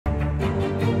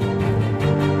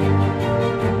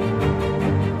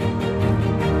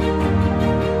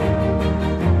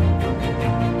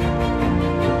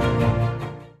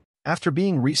After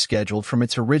being rescheduled from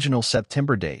its original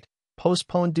September date,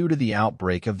 postponed due to the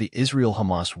outbreak of the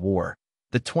Israel-Hamas War,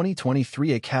 the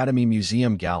 2023 Academy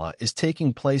Museum Gala is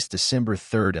taking place December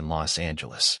 3rd in Los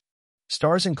Angeles.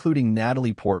 Stars including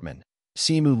Natalie Portman,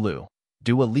 Simu Liu,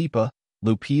 Lipa,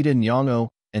 Lupita Nyong'o,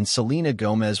 and Selena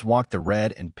Gomez walked the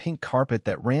red and pink carpet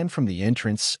that ran from the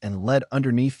entrance and led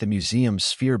underneath the museum's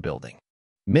Sphere building.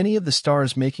 Many of the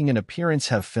stars making an appearance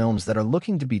have films that are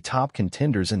looking to be top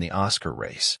contenders in the Oscar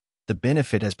race. The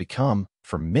benefit has become,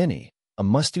 for many, a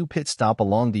must-do pit stop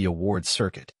along the awards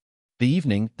circuit. The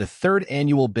evening, the third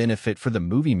annual benefit for the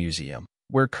Movie Museum,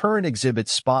 where current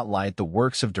exhibits spotlight the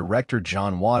works of director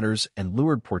John Waters and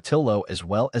Lourdes Portillo as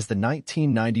well as the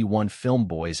 1991 film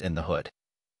Boyz in the Hood,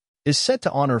 is set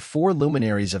to honor four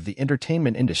luminaries of the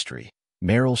entertainment industry: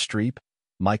 Meryl Streep,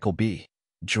 Michael B.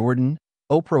 Jordan,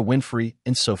 Oprah Winfrey,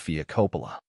 and Sofia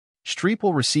Coppola. Streep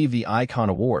will receive the Icon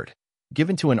Award,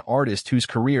 given to an artist whose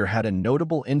career had a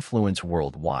notable influence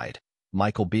worldwide.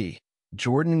 Michael B.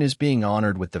 Jordan is being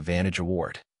honored with the Vantage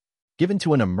Award, given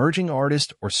to an emerging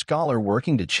artist or scholar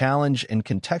working to challenge and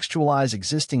contextualize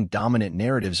existing dominant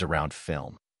narratives around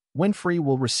film. Winfrey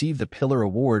will receive the Pillar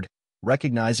Award,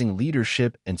 recognizing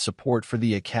leadership and support for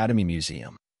the Academy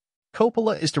Museum.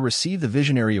 Coppola is to receive the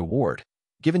Visionary Award,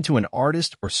 given to an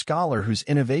artist or scholar whose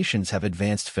innovations have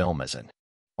advanced film as an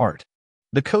art.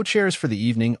 The co-chairs for the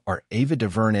evening are Ava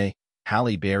DuVernay,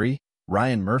 Halle Berry,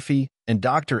 Ryan Murphy, and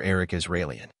Dr. Eric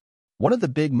Israelian. One of the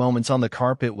big moments on the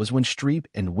carpet was when Streep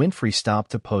and Winfrey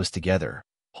stopped to pose together,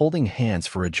 holding hands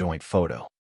for a joint photo.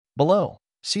 Below,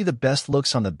 see the best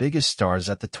looks on the biggest stars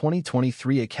at the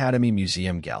 2023 Academy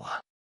Museum Gala.